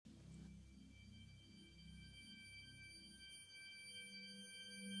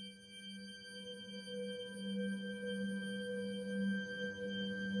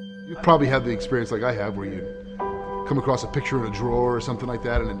You probably had the experience like I have where you come across a picture in a drawer or something like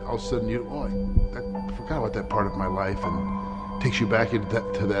that, and then all of a sudden I forgot about that part of my life, and takes you back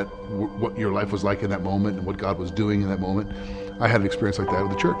into that what your life was like in that moment and what God was doing in that moment. I had an experience like that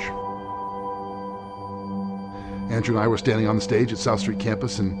with the church. Andrew and I were standing on the stage at South Street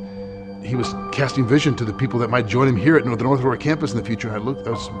campus, and he was casting vision to the people that might join him here at the North Aurora campus in the future. And I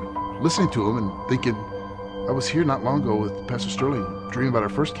was listening to him and thinking, I was here not long ago with Pastor Sterling, dreaming about our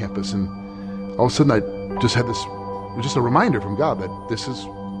first campus, and all of a sudden I just had this, it was just a reminder from God that this is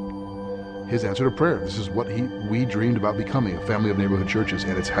his answer to prayer. This is what we dreamed about becoming, a family of neighborhood churches,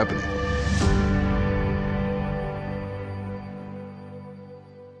 and it's happening.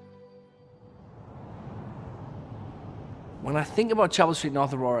 When I think about Chapel Street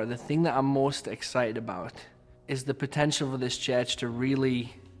North Aurora, the thing that I'm most excited about is the potential for this church to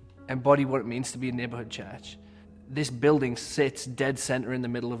really embody what it means to be a neighborhood church. This building sits dead center in the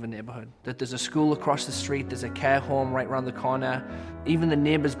middle of a neighborhood. That there's a school across the street, there's a care home right around the corner. Even the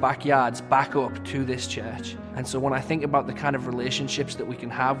neighbors' backyards back up to this church. And so when I think about the kind of relationships that we can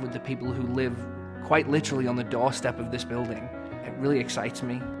have with the people who live quite literally on the doorstep of this building, it really excites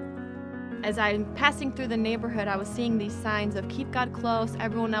me. As I'm passing through the neighborhood, I was seeing these signs of keep God close,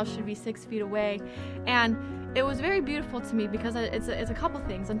 everyone else should be 6 feet away. And it was very beautiful to me because it's a couple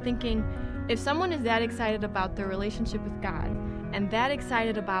things. I'm thinking, if someone is that excited about their relationship with God and that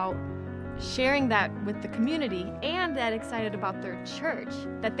excited about sharing that with the community and that excited about their church,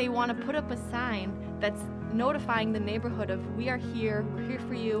 that they want to put up a sign that's notifying the neighborhood of we are here, we're here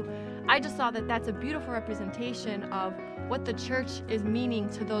for you. I just saw that that's a beautiful representation of what the church is meaning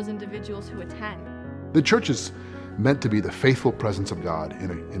to those individuals who attend. The church is meant to be the faithful presence of God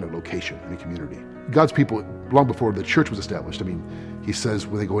in a location, in a community. God's people, long before the church was established, he says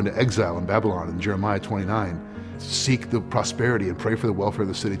when they go into exile in Babylon in Jeremiah 29, seek the prosperity and pray for the welfare of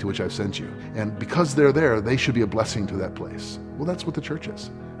the city to which I've sent you. And because they're there, they should be a blessing to that place. Well, that's what the church is.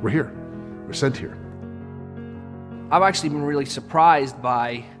 We're here. We're sent here. I've actually been really surprised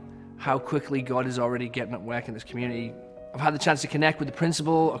by how quickly God is already getting at work in this community. I've had the chance to connect with the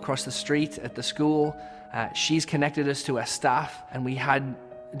principal across the street at the school. She's connected us to our staff, and we had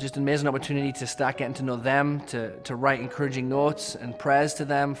just an amazing opportunity to start getting to know them, to write encouraging notes and prayers to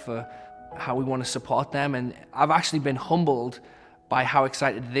them for how we want to support them. And I've actually been humbled by how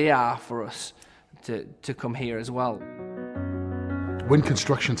excited they are for us to come here as well. When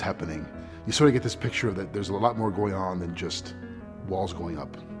construction's happening, you sort of get this picture of that there's a lot more going on than just walls going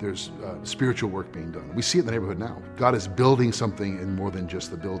up. There's spiritual work being done. We see it in the neighborhood now. God is building something in more than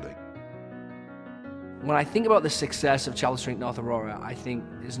just the building. When I think about the success of Chapel Street North Aurora, I think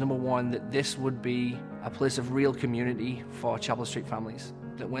is number one, that this would be a place of real community for Chapel Street families.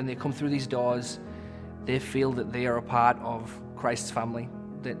 That when they come through these doors, they feel that they are a part of Christ's family.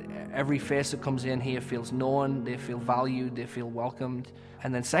 That every face that comes in here feels known, they feel valued, they feel welcomed.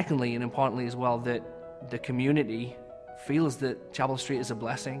 And then secondly, and importantly as well, that the community feels that Chapel Street is a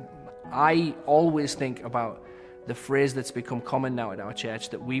blessing. I always think about the phrase that's become common now at our church,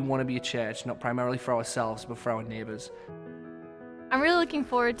 that we want to be a church not primarily for ourselves but for our neighbors. I'm really looking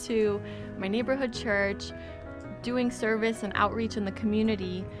forward to my neighborhood church doing service and outreach in the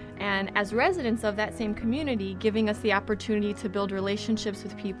community, and as residents of that same community, giving us the opportunity to build relationships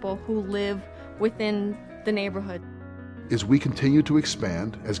with people who live within the neighborhood. As we continue to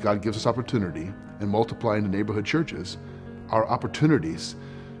expand, as God gives us opportunity and multiply into neighborhood churches, our opportunities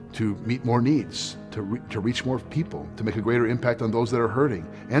to meet more needs, to reach more people, to make a greater impact on those that are hurting,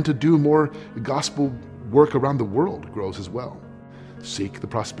 and to do more gospel work around the world grows as well. Seek the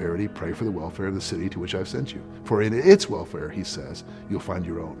prosperity, pray for the welfare of the city to which I've sent you. For in its welfare, he says, you'll find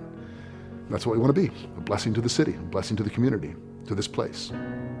your own. That's what we want to be, a blessing to the city, a blessing to the community, to this place.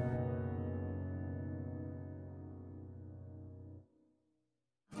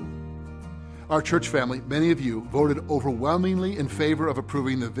 Our church family, many of you voted overwhelmingly in favor of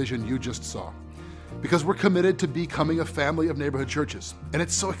approving the vision you just saw, because we're committed to becoming a family of neighborhood churches. And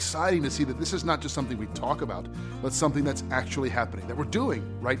it's so exciting to see that this is not just something we talk about, but something that's actually happening, that we're doing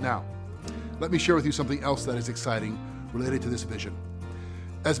right now. Let me share with you something else that is exciting related to this vision.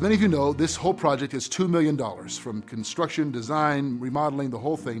 As many of you know, this whole project is $2 million, from construction, design, remodeling, the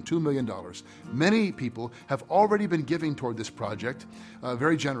whole thing, $2 million. Many people have already been giving toward this project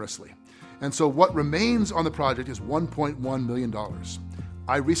very generously. And so what remains on the project is $1.1 million.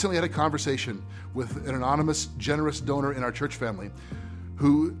 I recently had a conversation with an anonymous, generous donor in our church family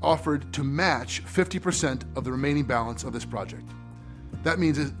who offered to match 50% of the remaining balance of this project. That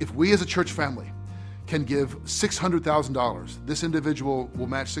means if we as a church family can give $600,000, this individual will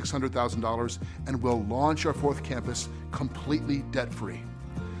match $600,000 and will launch our fourth campus completely debt-free.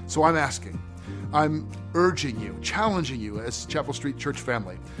 So I'm urging you, challenging you as Chapel Street Church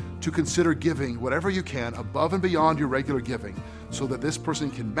family to consider giving whatever you can above and beyond your regular giving so that this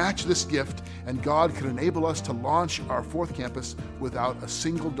person can match this gift and God can enable us to launch our fourth campus without a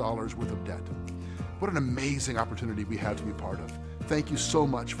single dollar's worth of debt. What an amazing opportunity we have to be part of. Thank you so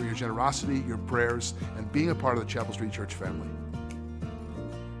much for your generosity, your prayers, and being a part of the Chapel Street Church family.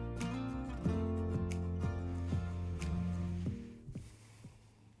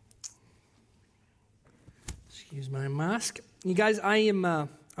 Excuse my mask. You guys, I'm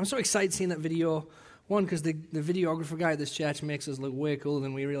so excited seeing that video. One, because the videographer guy at this church makes us look way cooler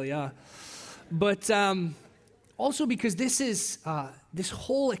than we really are. But also because this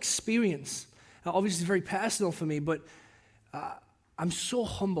whole experience, obviously very personal for me, but I'm so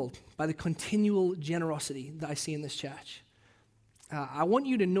humbled by the continual generosity that I see in this church. I want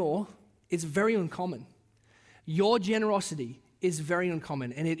you to know it's very uncommon. Your generosity is very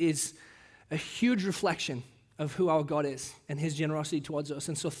uncommon, and it is a huge reflection of who our God is and his generosity towards us.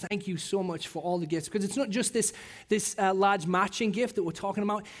 And so thank you so much for all the gifts, because it's not just this large matching gift that we're talking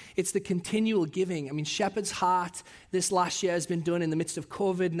about, it's the continual giving. I mean, Shepherd's Heart this last year has been done in the midst of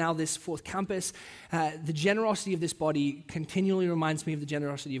COVID, now this fourth campus. The generosity of this body continually reminds me of the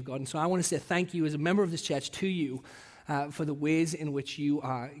generosity of God. And so I want to say thank you as a member of this church to you for the ways in which you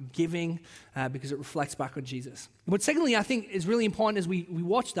are giving, because it reflects back on Jesus. But secondly, I think is really important as we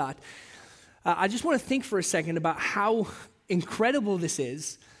watch that, I just want to think for a second about how incredible this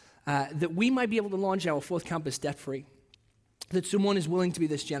is that we might be able to launch our fourth campus debt-free, that someone is willing to be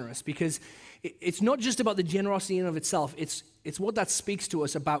this generous, because it's not just about the generosity in and of itself, it's what that speaks to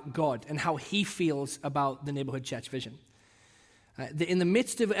us about God and how he feels about the Neighborhood Church vision. In the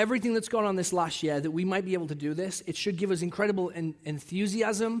midst of everything that's gone on this last year, that we might be able to do this, it should give us incredible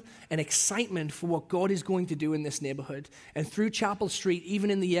enthusiasm and excitement for what God is going to do in this neighborhood and through Chapel Street,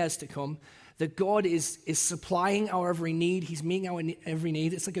 even in the years to come, that God is supplying our every need. He's meeting our every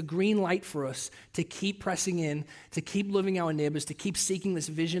need. It's like a green light for us to keep pressing in, to keep loving our neighbors, to keep seeking this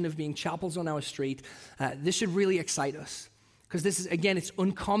vision of being chapels on our street. This should really excite us, because this is, again, it's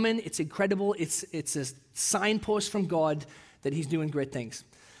uncommon, it's incredible, it's a signpost from God that he's doing great things.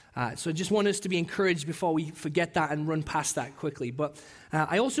 So I just want us to be encouraged before we forget that and run past that quickly. But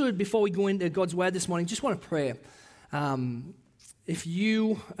I also, before we go into God's word this morning, just want to pray. If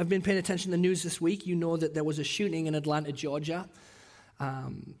you have been paying attention to the news this week, you know that there was a shooting in Atlanta, Georgia.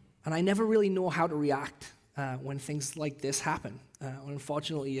 And I never really know how to react when things like this happen.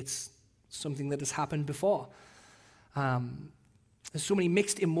 Unfortunately, it's something that has happened before. There's so many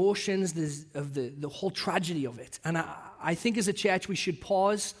mixed emotions of the whole tragedy of it. And I think as a church we should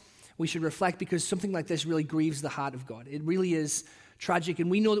pause, we should reflect, because something like this really grieves the heart of God. It really is tragic. And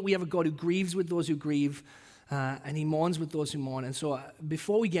we know that we have a God who grieves with those who grieve, and he mourns with those who mourn. And so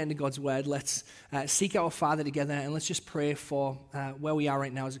before we get into God's word, let's seek our Father together, and let's just pray for where we are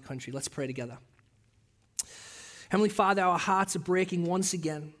right now as a country. Let's pray together. Heavenly Father, our hearts are breaking once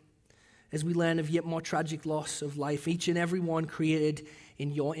again as we learn of yet more tragic loss of life, each and every one created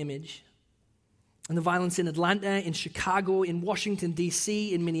in your image. And the violence in Atlanta, in Chicago, in Washington,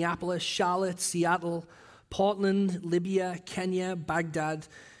 D.C., in Minneapolis, Charlotte, Seattle, Portland, Libya, Kenya, Baghdad,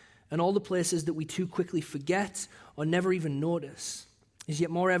 and all the places that we too quickly forget or never even notice, is yet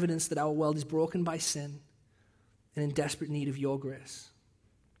more evidence that our world is broken by sin and in desperate need of your grace.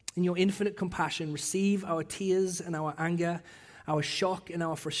 In your infinite compassion, receive our tears and our anger, our shock and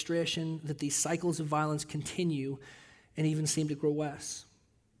our frustration that these cycles of violence continue and even seem to grow worse.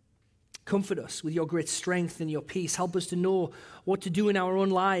 Comfort us with your great strength and your peace. Help us to know what to do in our own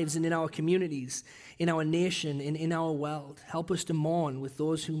lives and in our communities, in our nation and in our world. Help us to mourn with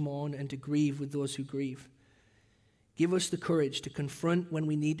those who mourn and to grieve with those who grieve. Give us the courage to confront when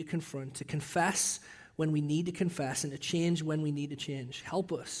we need to confront, to confess when we need to confess, and to change when we need to change.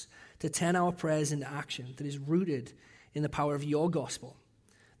 Help us to turn our prayers into action that is rooted in the power of your gospel,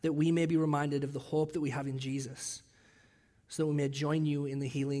 that we may be reminded of the hope that we have in Jesus, so that we may join you in the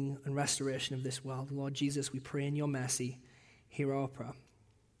healing and restoration of this world. Lord Jesus, we pray in your mercy. Hear our prayer.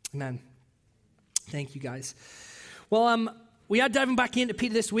 Amen. Thank you, guys. Well, we are diving back into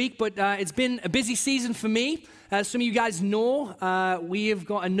Peter this week, but it's been a busy season for me. As some of you guys know, we have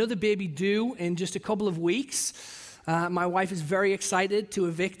got another baby due in just a couple of weeks. My wife is very excited to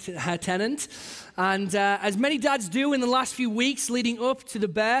evict her tenant. And as many dads do in the last few weeks leading up to the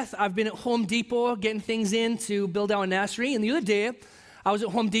birth, I've been at Home Depot getting things in to build our nursery. And the other day, I was at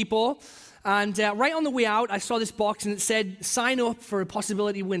Home Depot, and right on the way out, I saw this box, and it said, sign up for a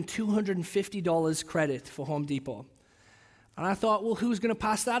possibility to win $250 credit for Home Depot. And I thought, well, who's going to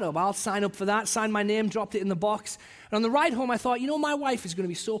pass that up? I'll sign up for that, signed my name, dropped it in the box. And on the ride home, I thought, my wife is going to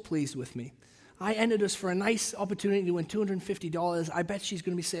be so pleased with me. I entered us for a nice opportunity to win $250. I bet she's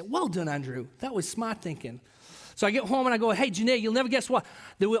going to be saying, well done, Andrew. That was smart thinking. So I get home and I go, hey, Janae, you'll never guess what.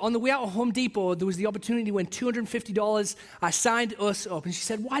 On the way out of Home Depot, there was the opportunity to win $250. I signed us up. And she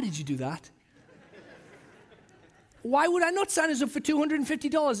said, why did you do that? Why would I not sign us up for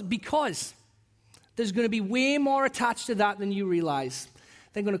 $250? Because there's going to be way more attached to that than you realize.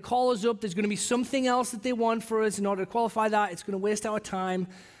 They're going to call us up. There's going to be something else that they want for us in order to qualify that. It's going to waste our time.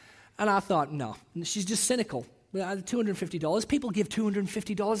 And I thought, no, she's just cynical. $250. People give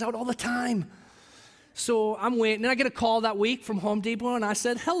 $250 out all the time. So I'm waiting. And I get a call that week from Home Depot, and I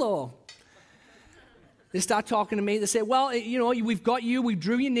said, hello. They start talking to me. They say, well, we've got you. We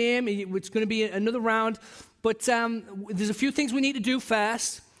drew your name. It's going to be another round. But there's a few things we need to do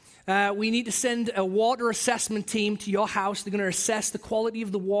first. We need to send a water assessment team to your house. They're going to assess the quality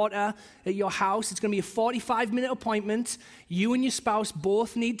of the water at your house. It's going to be a 45-minute appointment. You and your spouse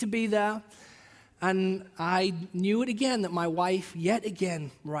both need to be there. And I knew it again that my wife, yet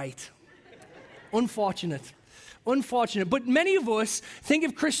again, right. Unfortunate. But many of us think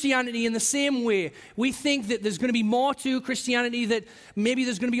of Christianity in the same way. We think that there's going to be more to Christianity, that maybe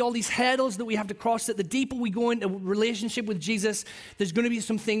there's going to be all these hurdles that we have to cross, that the deeper we go into a relationship with Jesus, there's going to be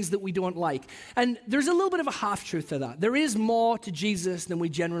some things that we don't like. And there's a little bit of a half-truth to that. There is more to Jesus than we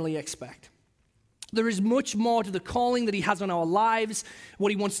generally expect. There is much more to the calling that he has on our lives,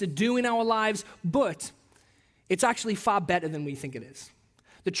 what he wants to do in our lives, but it's actually far better than we think it is.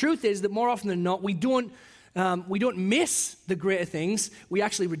 The truth is that more often than not, we don't miss the greater things, we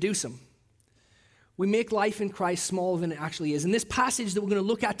actually reduce them. We make life in Christ smaller than it actually is. And this passage that we're going to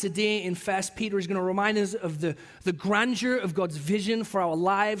look at today in 1 Peter is going to remind us of the grandeur of God's vision for our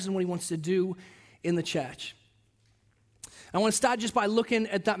lives and what he wants to do in the church. I want to start just by looking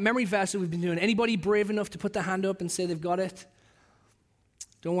at that memory verse that we've been doing. Anybody brave enough to put their hand up and say they've got it?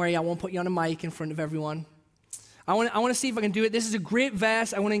 Don't worry, I won't put you on a mic in front of everyone. I want to see if I can do it. This is a great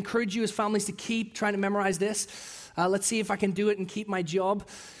verse. I want to encourage you as families to keep trying to memorize this. Let's see if I can do it and keep my job.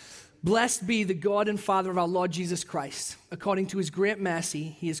 Blessed be the God and Father of our Lord Jesus Christ. According to his great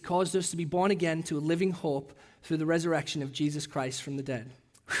mercy, he has caused us to be born again to a living hope through the resurrection of Jesus Christ from the dead.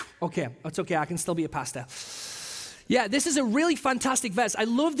 Okay, that's okay. I can still be a pastor. Yeah, this is a really fantastic verse. I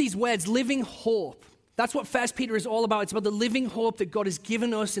love these words, living hope. That's what 1 Peter is all about. It's about the living hope that God has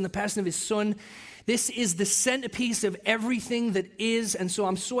given us in the person of his Son. This is the centerpiece of everything that is, and so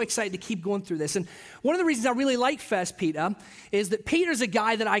I'm so excited to keep going through this. And one of the reasons I really like 1 Peter is that Peter's a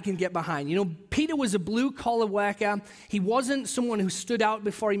guy that I can get behind. Peter was a blue-collar worker. He wasn't someone who stood out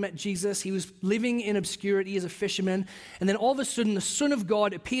before he met Jesus. He was living in obscurity as a fisherman, and then all of a sudden, the Son of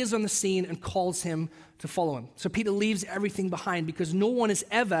God appears on the scene and calls him to follow him. So Peter leaves everything behind because no one has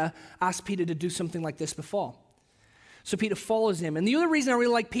ever asked Peter to do something like this before. So Peter follows him. And the other reason I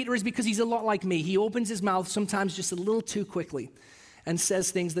really like Peter is because he's a lot like me. He opens his mouth sometimes just a little too quickly and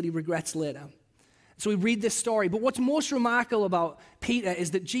says things that he regrets later. So we read this story. But what's most remarkable about Peter is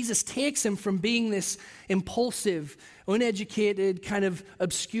that Jesus takes him from being this impulsive, uneducated, kind of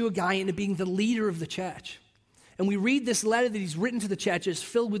obscure guy into being the leader of the church. And we read this letter that he's written to the churches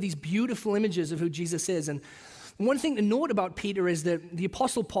filled with these beautiful images of who Jesus is. And one thing to note about Peter is that the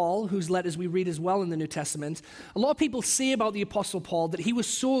Apostle Paul, whose letters we read as well in the New Testament, a lot of people say about the Apostle Paul that he was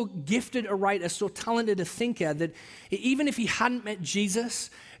so gifted a writer, so talented a thinker, that even if he hadn't met Jesus,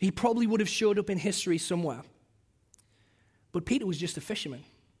 he probably would have showed up in history somewhere. But Peter was just a fisherman.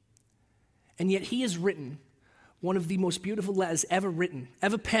 And yet he has written one of the most beautiful letters ever written,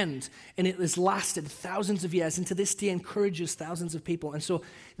 ever penned, and it has lasted thousands of years, and to this day encourages thousands of people. And so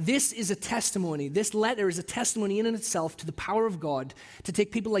this is a testimony. This letter is a testimony in and itself to the power of God to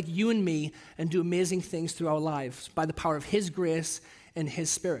take people like you and me and do amazing things through our lives by the power of his grace and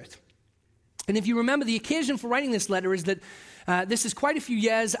his Spirit. And if you remember, the occasion for writing this letter is that this is quite a few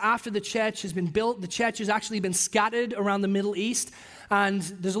years after the church has been built. The church has actually been scattered around the Middle East, and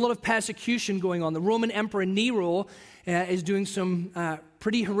there's a lot of persecution going on. The Roman Emperor Nero is doing some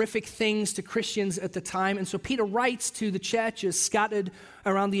pretty horrific things to Christians at the time. And so Peter writes to the churches scattered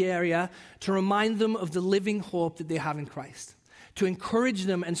around the area to remind them of the living hope that they have in Christ, to encourage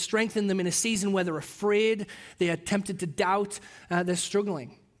them and strengthen them in a season where they're afraid, they are tempted to doubt, they're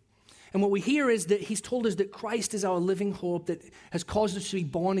struggling. And what we hear is that he's told us that Christ is our living hope that has caused us to be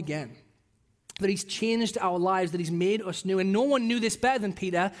born again, that he's changed our lives, that he's made us new. And no one knew this better than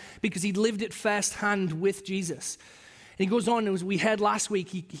Peter because he'd lived it firsthand with Jesus. And he goes on, as we heard last week,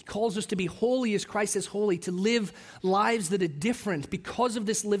 he calls us to be holy as Christ is holy, to live lives that are different because of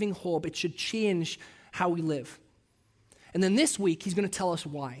this living hope. It should change how we live. And then this week, he's going to tell us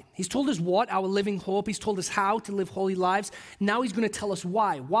why. He's told us what, our living hope. He's told us how to live holy lives. Now he's going to tell us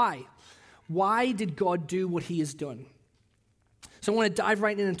why. Why? Why did God do what he has done? So I want to dive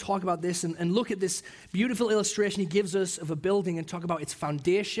right in and talk about this and look at this beautiful illustration he gives us of a building and talk about its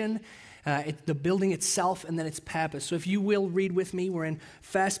foundation, the building itself, and then its purpose. So if you will read with me, we're in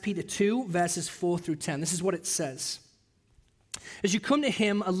 1 Peter 2, verses 4 through 10. This is what it says. As you come to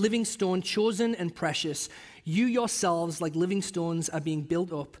him, a living stone, chosen and precious, you yourselves, like living stones, are being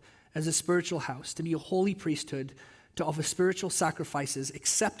built up as a spiritual house, to be a holy priesthood, to offer spiritual sacrifices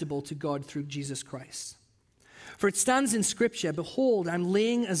acceptable to God through Jesus Christ. For it stands in Scripture, behold, I'm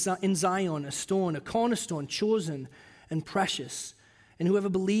laying in Zion a stone, a cornerstone, chosen and precious, and whoever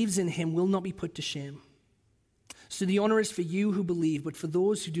believes in him will not be put to shame. So the honor is for you who believe, but for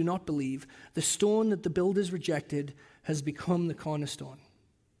those who do not believe, the stone that the builders rejected has become the cornerstone,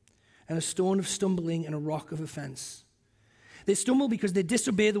 and a stone of stumbling and a rock of offense. They stumble because they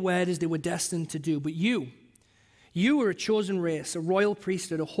disobey the word as they were destined to do. But you are a chosen race, a royal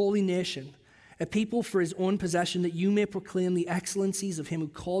priesthood, a holy nation, a people for his own possession, that you may proclaim the excellencies of him who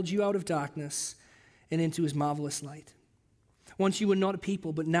called you out of darkness and into his marvelous light. Once you were not a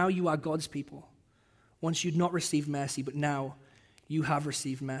people, but now you are God's people. Once you'd not received mercy, but now you have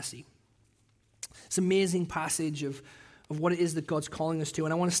received mercy. It's an amazing passage of what it is that God's calling us to.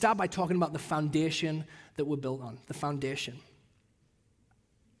 And I want to start by talking about the foundation that we're built on, the foundation.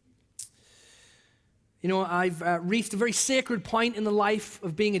 You know, I've reached a very sacred point in the life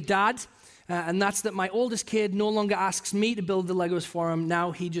of being a dad, and that's that my oldest kid no longer asks me to build the Legos for him.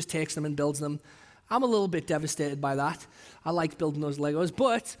 Now he just takes them and builds them. I'm a little bit devastated by that. I like building those Legos,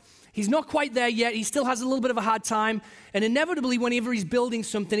 but he's not quite there yet. He still has a little bit of a hard time, and inevitably, whenever he's building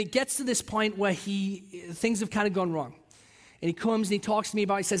something, it gets to this point where things have kind of gone wrong. And he comes and he talks to me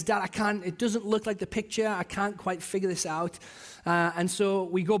about it. He says, Dad, it doesn't look like the picture. I can't quite figure this out. And so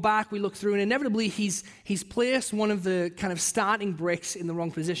we go back, we look through, and inevitably he's placed one of the kind of starting bricks in the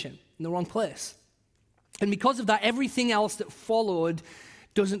wrong position, in the wrong place. And because of that, everything else that followed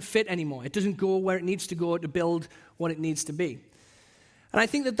doesn't fit anymore. It doesn't go where it needs to go to build what it needs to be. And I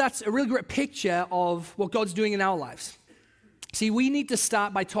think that that's a really great picture of what God's doing in our lives. See, we need to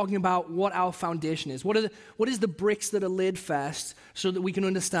start by talking about what our foundation is. What is the bricks that are laid first so that we can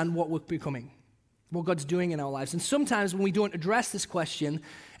understand what we're becoming, what God's doing in our lives. And sometimes when we don't address this question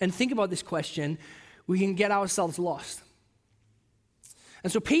and think about this question, we can get ourselves lost.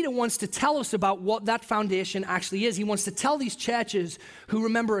 And so Peter wants to tell us about what that foundation actually is. He wants to tell these churches who,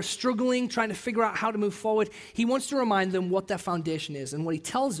 remember, are struggling, trying to figure out how to move forward. He wants to remind them what that foundation is. And what he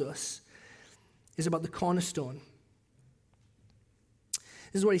tells us is about the cornerstone.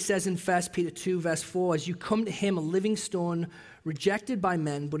 This is what he says in 1 Peter 2, verse 4. As you come to him, a living stone, rejected by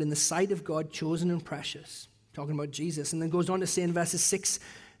men, but in the sight of God, chosen and precious. Talking about Jesus. And then goes on to say in verses 6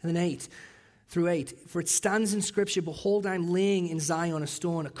 and then 8 through 8. For it stands in Scripture, behold, I'm laying in Zion a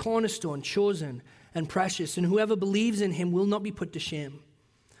stone, a cornerstone, chosen and precious. And whoever believes in him will not be put to shame.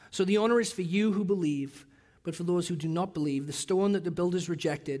 So the honor is for you who believe, but for those who do not believe, the stone that the builders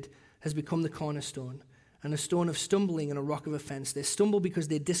rejected has become the cornerstone, and a stone of stumbling and a rock of offense. They stumble because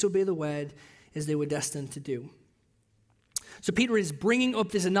they disobey the word as they were destined to do. So Peter is bringing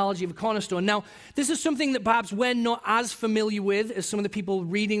up this analogy of a cornerstone. Now, this is something that perhaps we're not as familiar with as some of the people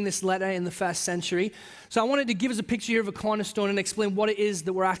reading this letter in the first century. So I wanted to give us a picture here of a cornerstone and explain what it is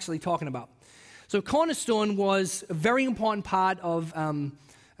that we're actually talking about. So cornerstone was a very important part of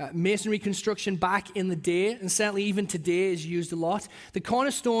masonry construction back in the day, and certainly even today is used a lot. The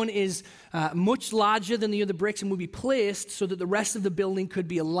cornerstone is much larger than the other bricks and would be placed so that the rest of the building could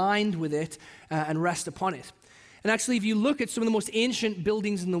be aligned with it and rest upon it. And actually, if you look at some of the most ancient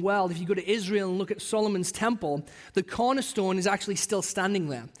buildings in the world, if you go to Israel and look at Solomon's temple, the cornerstone is actually still standing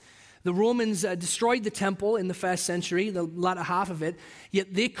there. The Romans destroyed the temple in the first century, the latter half of it,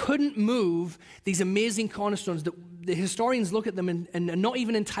 yet they couldn't move these amazing cornerstones. The historians look at them and are not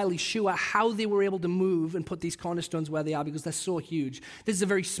even entirely sure how they were able to move and put these cornerstones where they are because they're so huge. This is a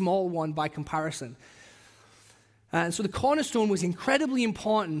very small one by comparison. And so the cornerstone was incredibly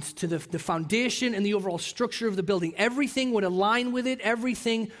important to the foundation and the overall structure of the building. Everything would align with it.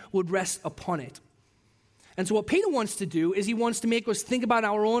 Everything would rest upon it. And so what Peter wants to do is he wants to make us think about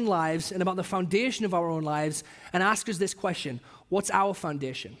our own lives and about the foundation of our own lives and ask us this question: what's our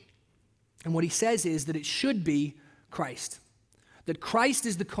foundation? And what he says is that it should be Christ. That Christ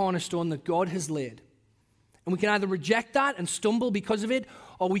is the cornerstone that God has laid. And we can either reject that and stumble because of it,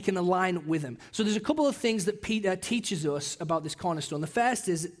 or we can align with him. So there's a couple of things that Peter teaches us about this cornerstone. The first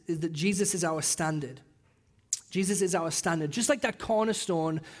is that Jesus is our standard. Jesus is our standard. Just like that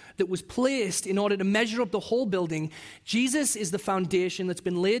cornerstone that was placed in order to measure up the whole building, Jesus is the foundation that's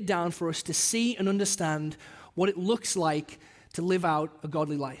been laid down for us to see and understand what it looks like to live out a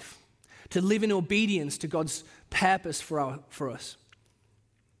godly life, to live in obedience to God's purpose for us.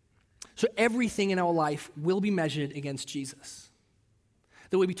 So everything in our life will be measured against Jesus.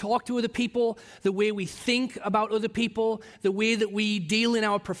 The way we talk to other people, the way we think about other people, the way that we deal in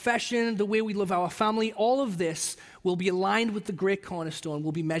our profession, the way we love our family, all of this will be aligned with the great cornerstone,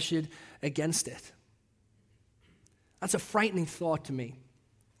 will be measured against it. That's a frightening thought to me,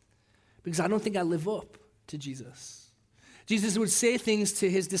 because I don't think I live up to Jesus. Jesus would say things to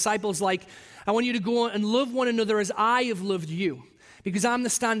his disciples like, I want you to go and love one another as I have loved you, because I'm the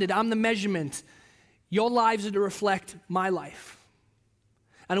standard, I'm the measurement. Your lives are to reflect my life.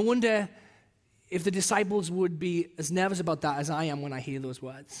 And I wonder if the disciples would be as nervous about that as I am when I hear those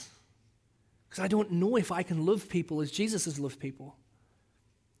words. Because I don't know if I can love people as Jesus has loved people.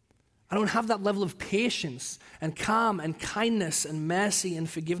 I don't have that level of patience and calm and kindness and mercy and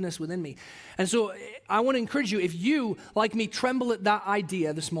forgiveness within me. And so I want to encourage you, if you, like me, tremble at that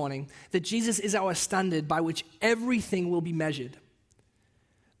idea this morning, that Jesus is our standard by which everything will be measured,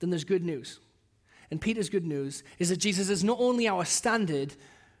 then there's good news. And Peter's good news is that Jesus is not only our standard,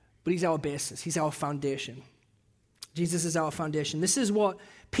 but he's our basis. He's our foundation. Jesus is our foundation. This is what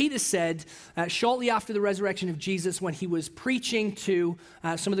Peter said shortly after the resurrection of Jesus when he was preaching to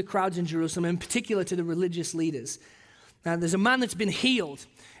some of the crowds in Jerusalem, in particular to the religious leaders. There's a man that's been healed,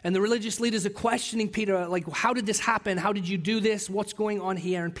 and the religious leaders are questioning Peter, like, how did this happen? How did you do this? What's going on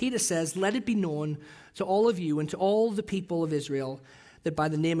here? And Peter says, let it be known to all of you and to all the people of Israel that by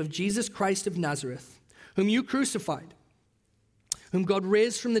the name of Jesus Christ of Nazareth, whom you crucified, whom God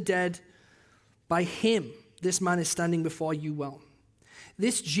raised from the dead, by him this man is standing before you well.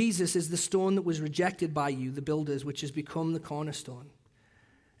 This Jesus is the stone that was rejected by you, the builders, which has become the cornerstone.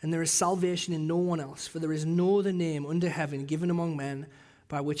 And there is salvation in no one else, for there is no other name under heaven given among men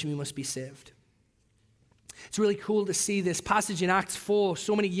by which we must be saved. It's really cool to see this passage in Acts 4,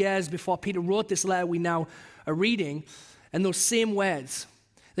 so many years before Peter wrote this letter we now are reading, and those same words.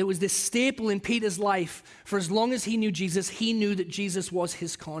 There was this staple in Peter's life. For as long as he knew Jesus, he knew that Jesus was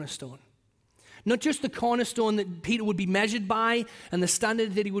his cornerstone. Not just the cornerstone that Peter would be measured by and the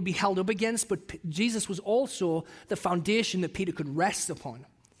standard that he would be held up against, but Jesus was also the foundation that Peter could rest upon.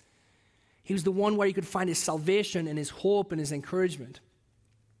 He was the one where he could find his salvation and his hope and his encouragement.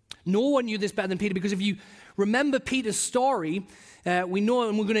 No one knew this better than Peter, because if you remember Peter's story, we know,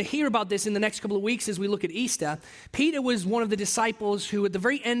 and we're going to hear about this in the next couple of weeks as we look at Easter. Peter was one of the disciples who, at the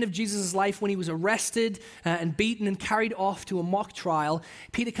very end of Jesus' life, when he was arrested and beaten and carried off to a mock trial,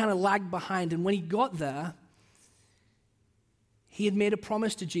 Peter kind of lagged behind. And when he got there, he had made a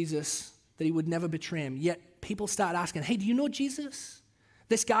promise to Jesus that he would never betray him. Yet people started asking, hey, do you know Jesus?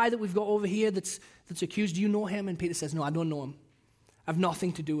 This guy that we've got over here that's accused, do you know him? And Peter says, no, I don't know him. I have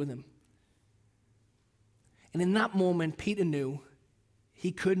nothing to do with him. And in that moment, Peter knew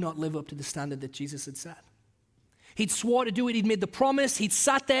he could not live up to the standard that Jesus had set. He'd swore to do it. He'd made the promise. He'd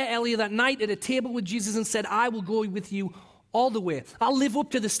sat there earlier that night at a table with Jesus and said, I will go with you all the way. I'll live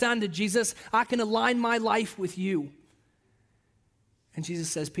up to the standard, Jesus. I can align my life with you. And Jesus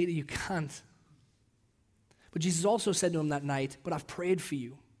says, Peter, you can't. But Jesus also said to him that night, but I've prayed for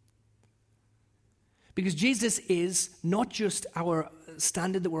you. Because Jesus is not just our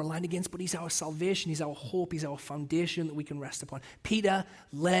standard that we're aligned against, but he's our salvation, he's our hope, he's our foundation that we can rest upon. Peter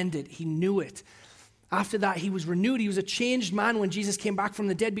learned it. He knew it. After that, he was renewed. He was a changed man when Jesus came back from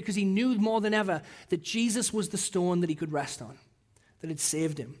the dead, because he knew more than ever that Jesus was the stone that he could rest on, that had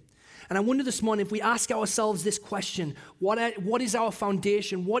saved him. And I wonder this morning, if we ask ourselves this question, what is our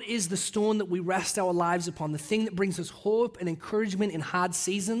foundation? What is the stone that we rest our lives upon? The thing that brings us hope and encouragement in hard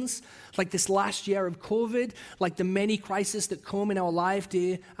seasons, like this last year of COVID, like the many crises that come in our life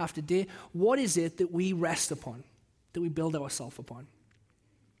day after day. What is it that we rest upon, that we build ourselves upon?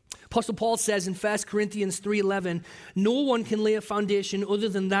 Apostle Paul says in 1 Corinthians 3:11, no one can lay a foundation other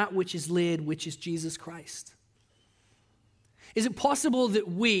than that which is laid, which is Jesus Christ. Is it possible that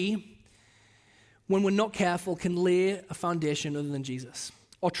we, when we're not careful, can lay a foundation other than Jesus,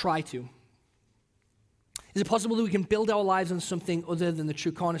 or try to? Is it possible that we can build our lives on something other than the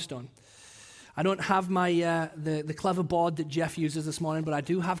true cornerstone? I don't have my the clever board that Jeff uses this morning, but I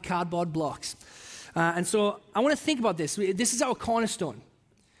do have cardboard blocks. And so I want to think about this. This is our cornerstone.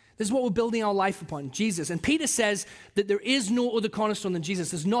 This is what we're building our life upon, Jesus. And Peter says that there is no other cornerstone than Jesus.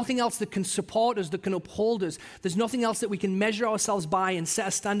 There's nothing else that can support us, that can uphold us. There's nothing else that we can measure ourselves by and set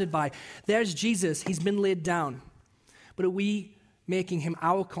a standard by. There's Jesus. He's been laid down. But are we making him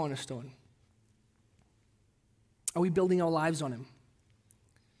our cornerstone? Are we building our lives on him?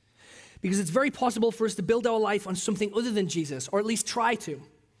 Because it's very possible for us to build our life on something other than Jesus, or at least try to.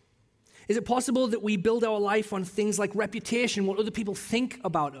 Is it possible that we build our life on things like reputation, what other people think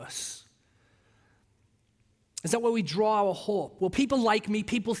about us? Is that where we draw our hope? Well, people like me,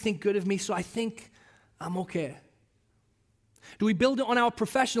 people think good of me, so I think I'm okay. Do we build it on our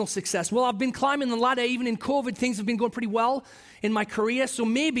professional success? Well, I've been climbing the ladder. Even in COVID, things have been going pretty well in my career, so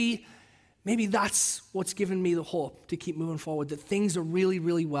maybe that's what's given me the hope to keep moving forward, that things are really,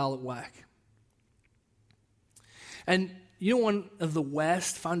 really well at work. And you know, one of the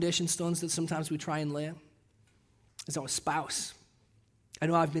worst foundation stones that sometimes we try and lay is our spouse. I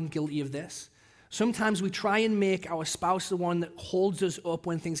know I've been guilty of this. Sometimes we try and make our spouse the one that holds us up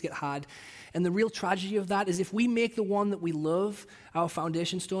when things get hard. And the real tragedy of that is if we make the one that we love our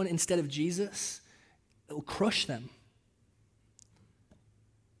foundation stone instead of Jesus, it'll crush them.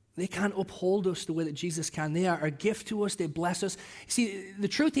 They can't uphold us the way that Jesus can. They are a gift to us. They bless us. See, the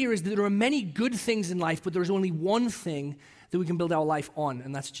truth here is that there are many good things in life, but there's only one thing that we can build our life on,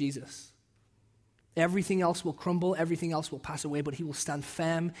 and that's Jesus. Everything else will crumble. Everything else will pass away, but he will stand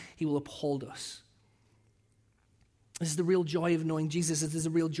firm. He will uphold us. This is the real joy of knowing Jesus. This is the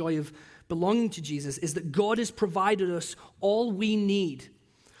real joy of belonging to Jesus, is that God has provided us all we need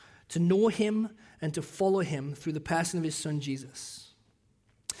to know him and to follow him through the person of his son, Jesus.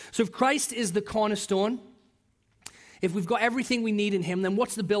 So if Christ is the cornerstone, if we've got everything we need in him, then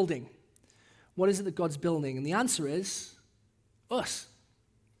what's the building? What is it that God's building? And the answer is us.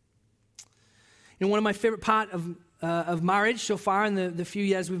 You know, one of my favorite part of marriage so far in the few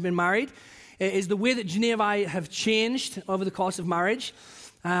years we've been married is the way that Janae and I have changed over the course of marriage.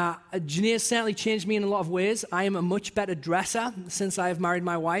 Janae has certainly changed me in a lot of ways. I am a much better dresser since I have married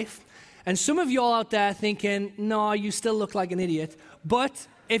my wife. And some of y'all out there thinking, no, you still look like an idiot. But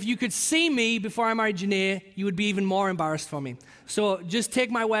if you could see me before I married Janae, you would be even more embarrassed for me. So just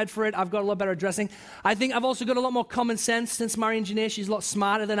take my word for it. I've got a lot better at dressing. I think I've also got a lot more common sense since marrying Janae. She's a lot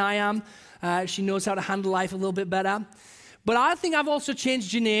smarter than I am. She knows how to handle life a little bit better. But I think I've also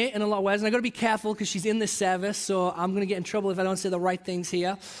changed Janae in a lot of ways. And I've got to be careful because she's in this service. So I'm going to get in trouble if I don't say the right things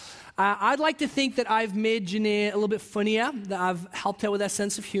here. I'd like to think that I've made Janae a little bit funnier, that I've helped her with her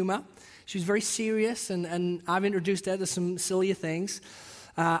sense of humor. She was very serious, and I've introduced her to some sillier things.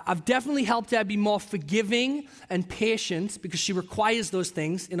 I've definitely helped her be more forgiving and patient because she requires those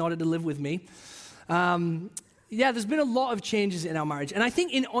things in order to live with me. There's been a lot of changes in our marriage. And I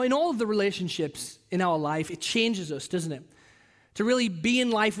think in all of the relationships in our life, it changes us, doesn't it? To really be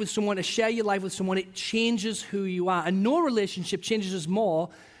in life with someone, to share your life with someone, it changes who you are. And no relationship changes us more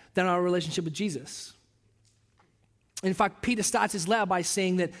than our relationship with Jesus. In fact, Peter starts his letter by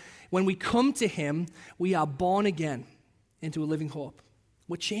saying that when we come to him, we are born again into a living hope.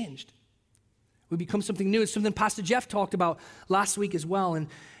 We're changed. We become something new. It's something Pastor Jeff talked about last week as well.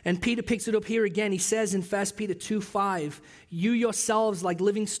 And Peter picks it up here again. He says in 1 Peter 2:5, you yourselves like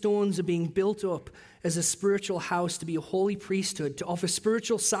living stones are being built up as a spiritual house to be a holy priesthood, to offer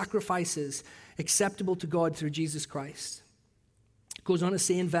spiritual sacrifices acceptable to God through Jesus Christ. It goes on to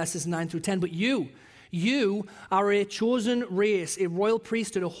say in verses 9 through 10, but you are a chosen race, a royal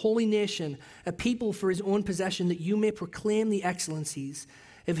priesthood, a holy nation, a people for his own possession, that you may proclaim the excellencies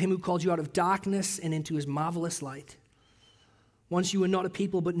of him who called you out of darkness and into his marvelous light. Once you were not a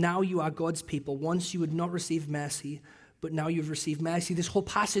people, but now you are God's people. Once you had not received mercy, but now you've received mercy. This whole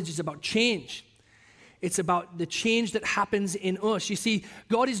passage is about change. It's about the change that happens in us. You see,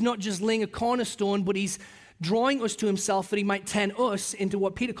 God is not just laying a cornerstone, but he's drawing us to himself that he might turn us into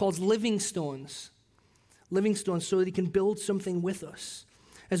what Peter calls living stones. Living stones, so that he can build something with us.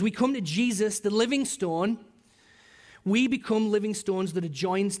 As we come to Jesus, the living stone, we become living stones that are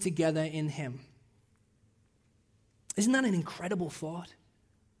joined together in him. Isn't that an incredible thought?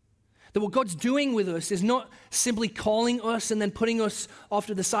 That what God's doing with us is not simply calling us and then putting us off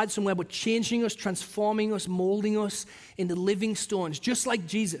to the side somewhere, but changing us, transforming us, molding us into living stones, just like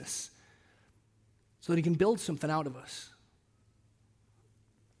Jesus, so that he can build something out of us.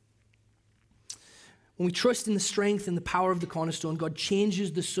 When we trust in the strength and the power of the cornerstone, God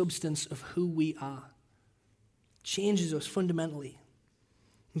changes the substance of who we are. Changes us fundamentally.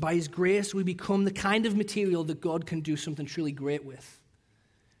 And by his grace, we become the kind of material that God can do something truly great with.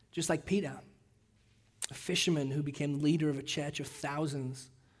 Just like Peter, a fisherman who became the leader of a church of thousands.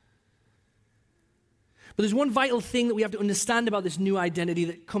 But there's one vital thing that we have to understand about this new identity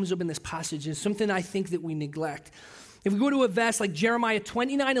that comes up in this passage, and something I think that we neglect. If we go to a verse like Jeremiah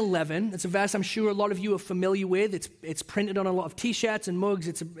 29:11, it's a verse I'm sure a lot of you are familiar with. It's printed on a lot of t-shirts and mugs.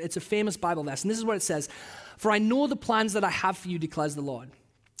 It's a famous Bible verse. And this is what it says. For I know the plans that I have for you, declares the Lord.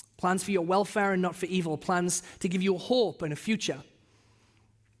 plans for your welfare and not for evil, plans to give you a hope and a future.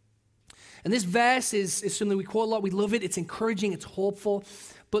 And this verse is something we quote a lot. We love it. It's encouraging. It's hopeful.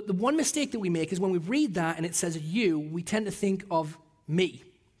 But the one mistake that we make is when we read that and it says you, we tend to think of me,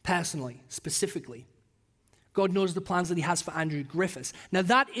 personally, specifically. God knows the plans that he has for Andrew Griffiths. Now,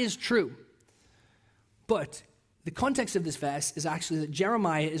 that is true. But the context of this verse is actually that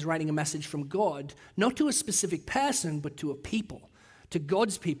Jeremiah is writing a message from God, not to a specific person, but to a people, to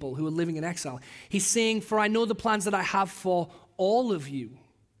God's people who are living in exile. He's saying, for I know the plans that I have for all of you,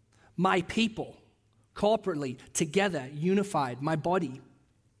 my people, corporately, together, unified, my body.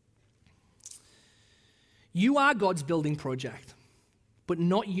 You are God's building project, but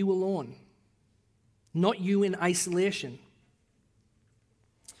not you alone, not you in isolation.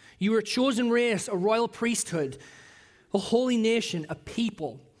 You are a chosen race, a royal priesthood, a holy nation, a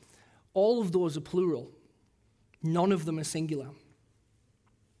people. All of those are plural. None of them are singular.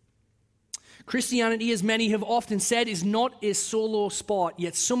 Christianity, as many have often said, is not a solo sport,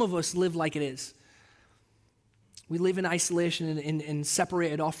 yet some of us live like it is. We live in isolation and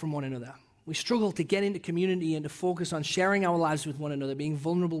separated off from one another. We struggle to get into community and to focus on sharing our lives with one another, being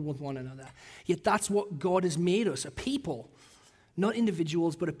vulnerable with one another. Yet that's what God has made us, a people. Not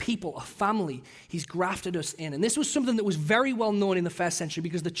individuals, but a people, a family. He's grafted us in. And this was something that was very well known in the first century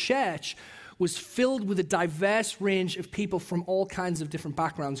because the church was filled with a diverse range of people from all kinds of different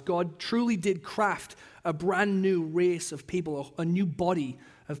backgrounds. God truly did craft a brand new race of people, a new body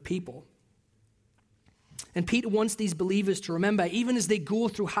of people. And Peter wants these believers to remember, even as they go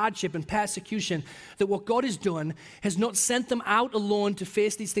through hardship and persecution, that what God has done has not sent them out alone to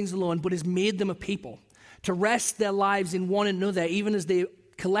face these things alone, but has made them a people, to rest their lives in one another, even as they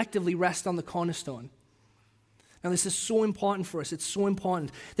collectively rest on the cornerstone. Now, this is so important for us. It's so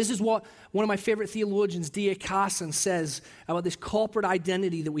important. This is what one of my favorite theologians, D.A. Carson, says about this corporate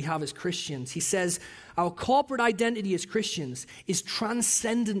identity that we have as Christians. He says, our corporate identity as Christians is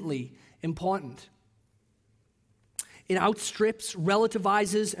transcendently important. It outstrips,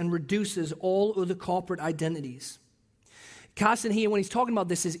 relativizes, and reduces all other corporate identities. Carson here, when he's talking about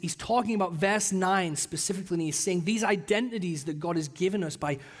this, he's talking about verse 9 specifically, and he's saying these identities that God has given us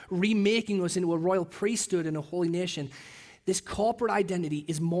by remaking us into a royal priesthood and a holy nation, this corporate identity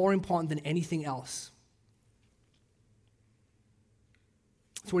is more important than anything else.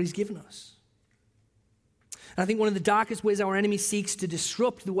 That's what he's given us. And I think one of the darkest ways our enemy seeks to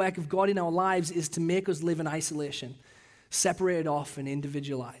disrupt the work of God in our lives is to make us live in isolation, separated off and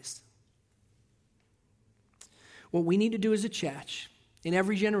individualized. What we need to do as a church in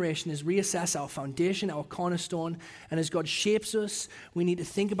every generation is reassess our foundation, our cornerstone, and as God shapes us, we need to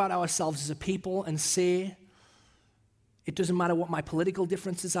think about ourselves as a people and say, it doesn't matter what my political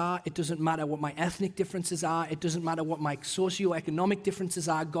differences are, it doesn't matter what my ethnic differences are, it doesn't matter what my socioeconomic differences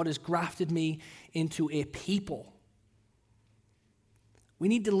are, God has grafted me into a people. We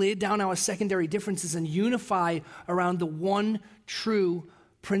need to lay down our secondary differences and unify around the one true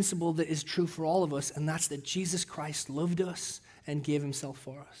principle that is true for all of us, and that's that Jesus Christ loved us and gave himself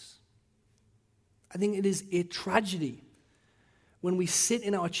for us. I think it is a tragedy when we sit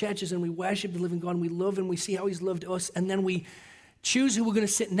in our churches and we worship the living God and we love and we see how he's loved us, and then we choose who we're going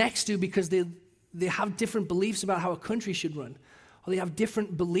to sit next to because they have different beliefs about how a country should run, or they have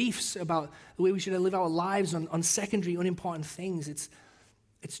different beliefs about the way we should live our lives on secondary, unimportant things.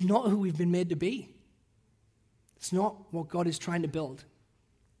 It's not who we've been made to be. It's not what God is trying to build.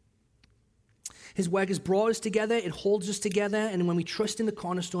 His work has brought us together, it holds us together, and when we trust in the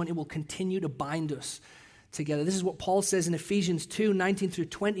cornerstone, it will continue to bind us together. This is what Paul says in Ephesians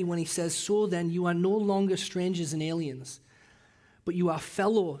 2:19-20 when he says, so then you are no longer strangers and aliens, but you are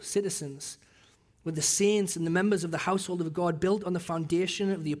fellow citizens with the saints and the members of the household of God, built on the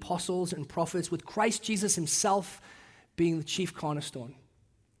foundation of the apostles and prophets, with Christ Jesus himself being the chief cornerstone.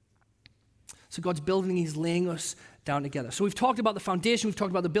 So God's building, he's laying us down together. So we've talked about the foundation, we've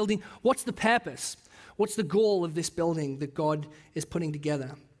talked about the building. What's the purpose? What's the goal of this building that God is putting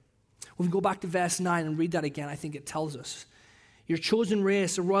together? When we go back to verse 9 and read that again, I think it tells us. Your chosen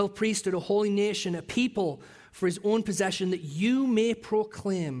race, a royal priesthood, a holy nation, a people for his own possession, that you may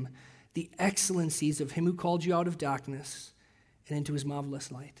proclaim the excellencies of him who called you out of darkness and into his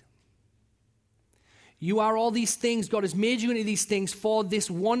marvelous light. You are all these things. God has made you into these things for this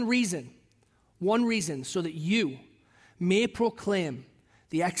one reason, so that you may proclaim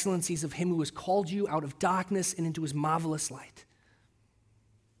the excellencies of him who has called you out of darkness and into his marvelous light.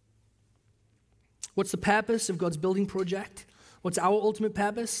 What's the purpose of God's building project? What's our ultimate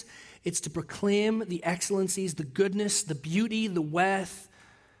purpose? It's to proclaim the excellencies, the goodness, the beauty, the worth,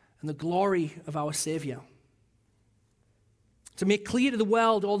 and the glory of our Savior. to make clear to the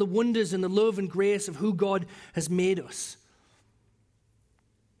world all the wonders and the love and grace of who God has made us.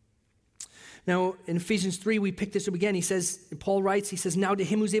 Now, in Ephesians 3, we pick this up again. Paul writes, now to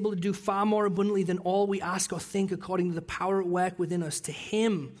him who's able to do far more abundantly than all we ask or think according to the power at work within us, to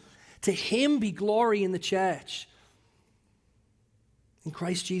him be glory in the church, in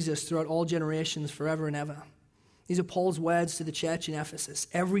Christ Jesus, throughout all generations, forever and ever. These are Paul's words to the church in Ephesus.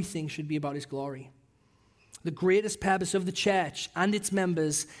 Everything should be about his glory. The greatest purpose of the church and its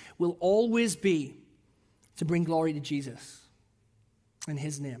members will always be to bring glory to Jesus in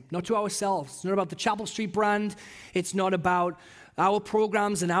his name, not to ourselves. It's not about the Chapel Street brand. It's not about our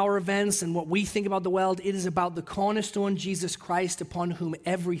programs and our events and what we think about the world. It is about the cornerstone, Jesus Christ, upon whom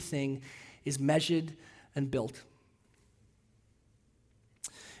everything is measured and built.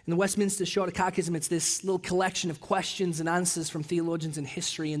 In the Westminster Shorter Catechism, it's this little collection of questions and answers from theologians in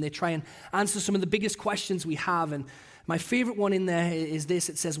history, and they try and answer some of the biggest questions we have. And my favorite one in there is this.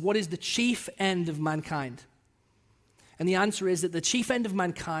 It says, what is the chief end of mankind? And the answer is that the chief end of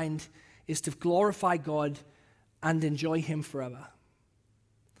mankind is to glorify God and enjoy him forever.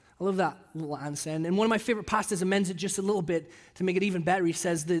 I love that little answer. And one of my favorite pastors amends it just a little bit to make it even better. He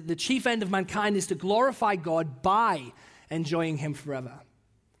says the chief end of mankind is to glorify God by enjoying him forever.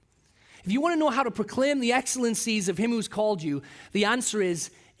 If you want to know how to proclaim the excellencies of him who's called you, the answer is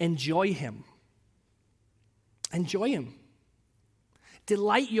enjoy him. Enjoy him.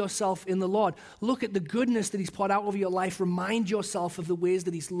 Delight yourself in the Lord. Look at the goodness that he's poured out over your life. Remind yourself of the ways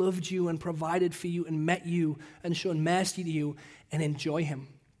that he's loved you and provided for you and met you and shown mercy to you, and enjoy him.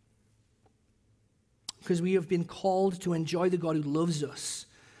 Because we have been called to enjoy the God who loves us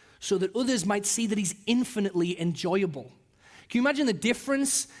so that others might see that he's infinitely enjoyable. Can you imagine the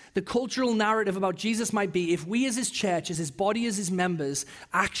difference the cultural narrative about Jesus might be if we as his church, as his body, as his members,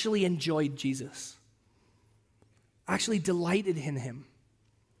 actually enjoyed Jesus, actually delighted in him?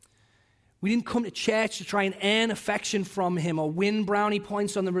 We didn't come to church to try and earn affection from him or win brownie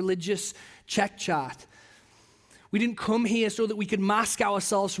points on the religious check chart. We didn't come here so that we could mask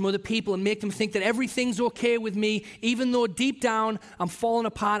ourselves from other people and make them think that everything's okay with me, even though deep down I'm falling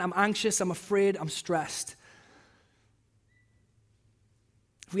apart, I'm anxious, I'm afraid, I'm stressed.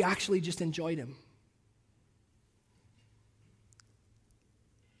 If we actually just enjoyed him.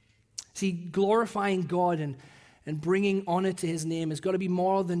 See, glorifying God and bringing honor to his name has got to be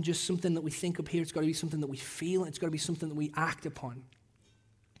more than just something that we think up here. It's got to be something that we feel. It's got to be something that we act upon.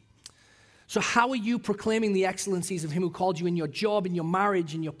 So how are you proclaiming the excellencies of him who called you in your job, in your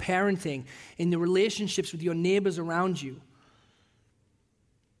marriage, in your parenting, in the relationships with your neighbors around you?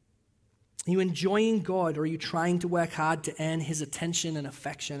 Are you enjoying God, or are you trying to work hard to earn his attention and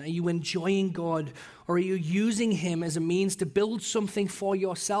affection? Are you enjoying God, or are you using him as a means to build something for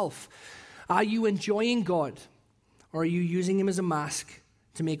yourself? Are you enjoying God, or are you using him as a mask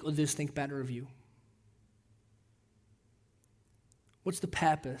to make others think better of you? What's the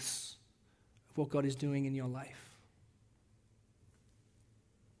purpose of what God is doing in your life?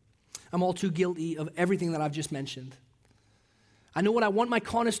 I'm all too guilty of everything that I've just mentioned. I know what I want my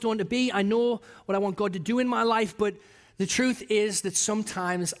cornerstone to be. I know what I want God to do in my life, but the truth is that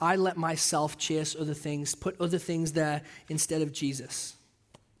sometimes I let myself chase other things, put other things there instead of Jesus.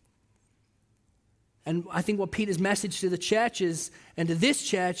 And I think what Peter's message to the church is, and to this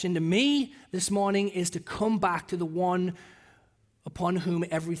church and to me this morning, is to come back to the one upon whom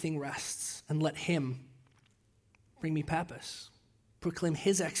everything rests and let him bring me purpose, proclaim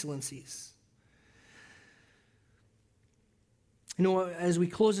his excellencies. You know, as we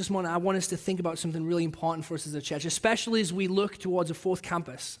close this morning, I want us to think about something really important for us as a church, especially as we look towards a fourth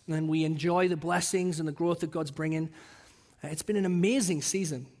campus and we enjoy the blessings and the growth that God's bringing. It's been an amazing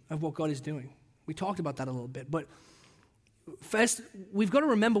season of what God is doing. We talked about that a little bit. But first, we've got to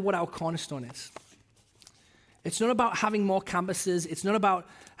remember what our cornerstone is. It's not about having more campuses. It's not about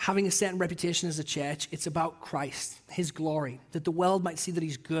having a certain reputation as a church. It's about Christ, his glory, that the world might see that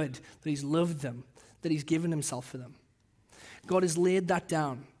he's good, that he's loved them, that he's given himself for them. God has laid that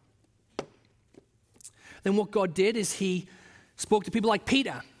down. Then what God did is he spoke to people like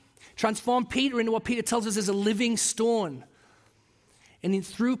Peter, transformed Peter into what Peter tells us is a living stone. And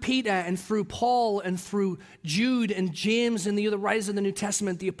through Peter and through Paul and through Jude and James and the other writers of the New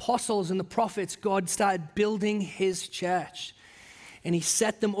Testament, the apostles and the prophets, God started building his church. And he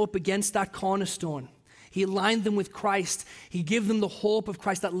set them up against that cornerstone. He aligned them with Christ. He gave them the hope of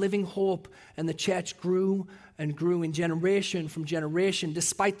Christ, that living hope. And the church grew and grew in generation from generation.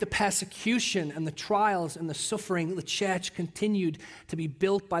 Despite the persecution and the trials and the suffering, the church continued to be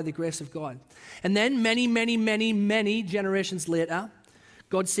built by the grace of God. And then many generations later,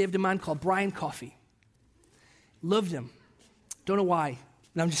 God saved a man called Brian Coffey. Loved him. Don't know why.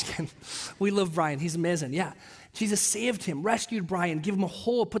 No, I'm just kidding. We love Brian. He's amazing. Yeah. Jesus saved him, rescued Brian, gave him a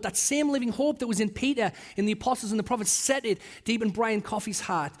hope, put that same living hope that was in Peter, in the apostles and the prophets, set it deep in Brian Coffey's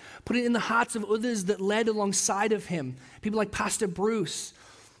heart, put it in the hearts of others that led alongside of him. People like Pastor Bruce,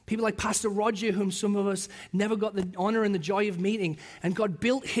 people like Pastor Roger, whom some of us never got the honor and the joy of meeting. And God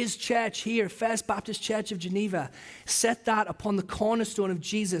built his church here, First Baptist Church of Geneva, set that upon the cornerstone of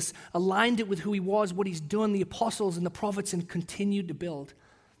Jesus, aligned it with who he was, what he's done, the apostles and the prophets, and continued to build.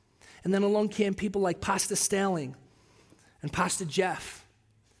 And then along came people like Pastor Sterling and Pastor Jeff.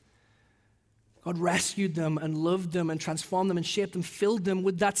 God rescued them and loved them and transformed them and shaped them, filled them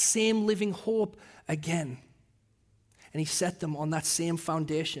with that same living hope again. And he set them on that same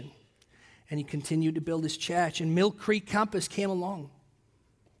foundation. And he continued to build his church. And Mill Creek campus came along.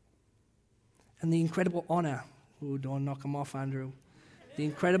 And the incredible honor, don't knock him off, Andrew. The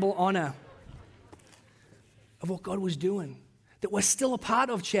incredible honor of what God was doing. That we're still a part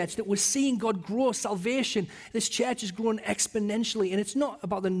of, church, that we're seeing God grow salvation. This church is growing exponentially, and it's not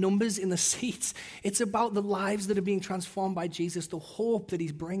about the numbers in the seats. It's about the lives that are being transformed by Jesus, the hope that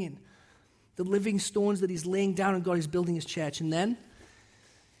he's bringing, the living stones that he's laying down, and God is building his church. And then,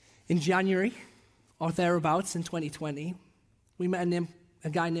 in January, or thereabouts in 2020, we met a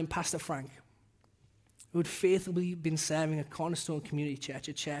guy named Pastor Frank, who had faithfully been serving a Cornerstone Community Church,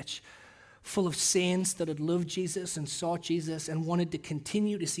 a church full of saints that had loved Jesus and sought Jesus and wanted to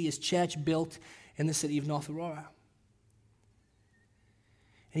continue to see his church built in the city of North Aurora.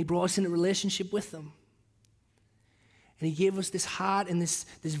 And he brought us into relationship with them. And he gave us this heart and this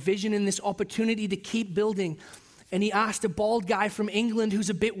vision and this opportunity to keep building. And he asked a bald guy from England who's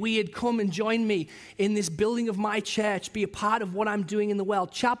a bit weird, come and join me in this building of my church, be a part of what I'm doing in the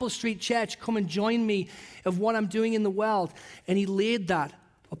world. Chapel Street Church, come and join me of what I'm doing in the world. And he laid that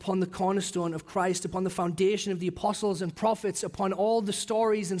upon the cornerstone of Christ, upon the foundation of the apostles and prophets, upon all the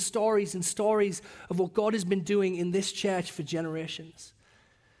stories and stories and stories of what God has been doing in this church for generations.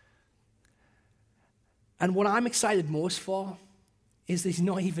 And what I'm excited most for is that he's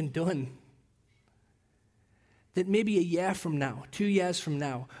not even done. That maybe a year from now, 2 years from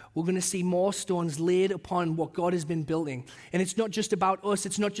now, we're going to see more stones laid upon what God has been building. And it's not just about us.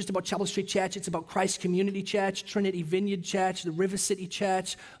 It's not just about Chapel Street Church. It's about Christ Community Church, Trinity Vineyard Church, the River City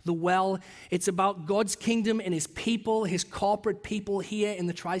Church, the Well. It's about God's kingdom and his people, his corporate people here in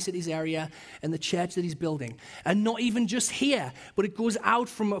the Tri-Cities area and the church that he's building. And not even just here, but it goes out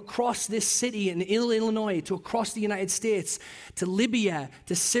from across this city in Illinois to across the United States, to Libya,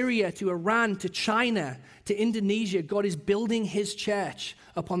 to Syria, to Iran, to China, to Indonesia. God is building his church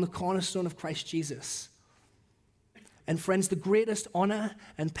upon the cornerstone of Christ Jesus. And friends, the greatest honor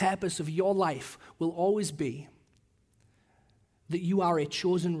and purpose of your life will always be that you are a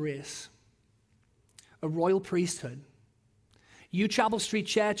chosen race, a royal priesthood. You, Chapel Street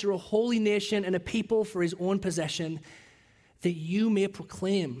Church, are a holy nation and a people for his own possession, that you may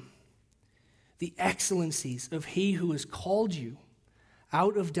proclaim the excellencies of he who has called you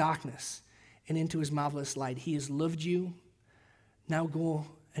out of darkness and into his marvelous light. He has loved you. Now go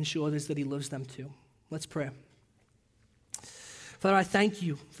and show others that he loves them too. Let's pray. Father, I thank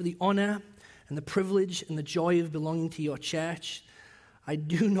you for the honor and the privilege and the joy of belonging to your church. I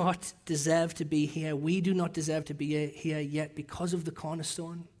do not deserve to be here. We do not deserve to be here, yet because of the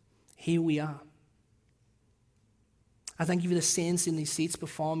cornerstone, here we are. I thank you for the saints in these seats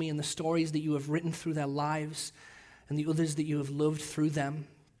before me and the stories that you have written through their lives and the others that you have loved through them.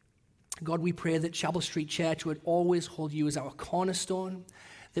 God, we pray that Chapel Street Church would always hold you as our cornerstone,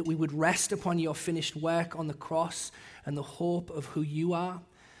 that we would rest upon your finished work on the cross and the hope of who you are,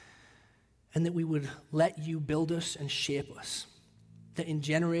 and that we would let you build us and shape us, that in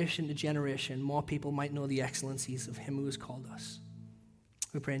generation to generation, more people might know the excellencies of him who has called us.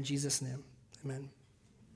 We pray in Jesus' name. Amen.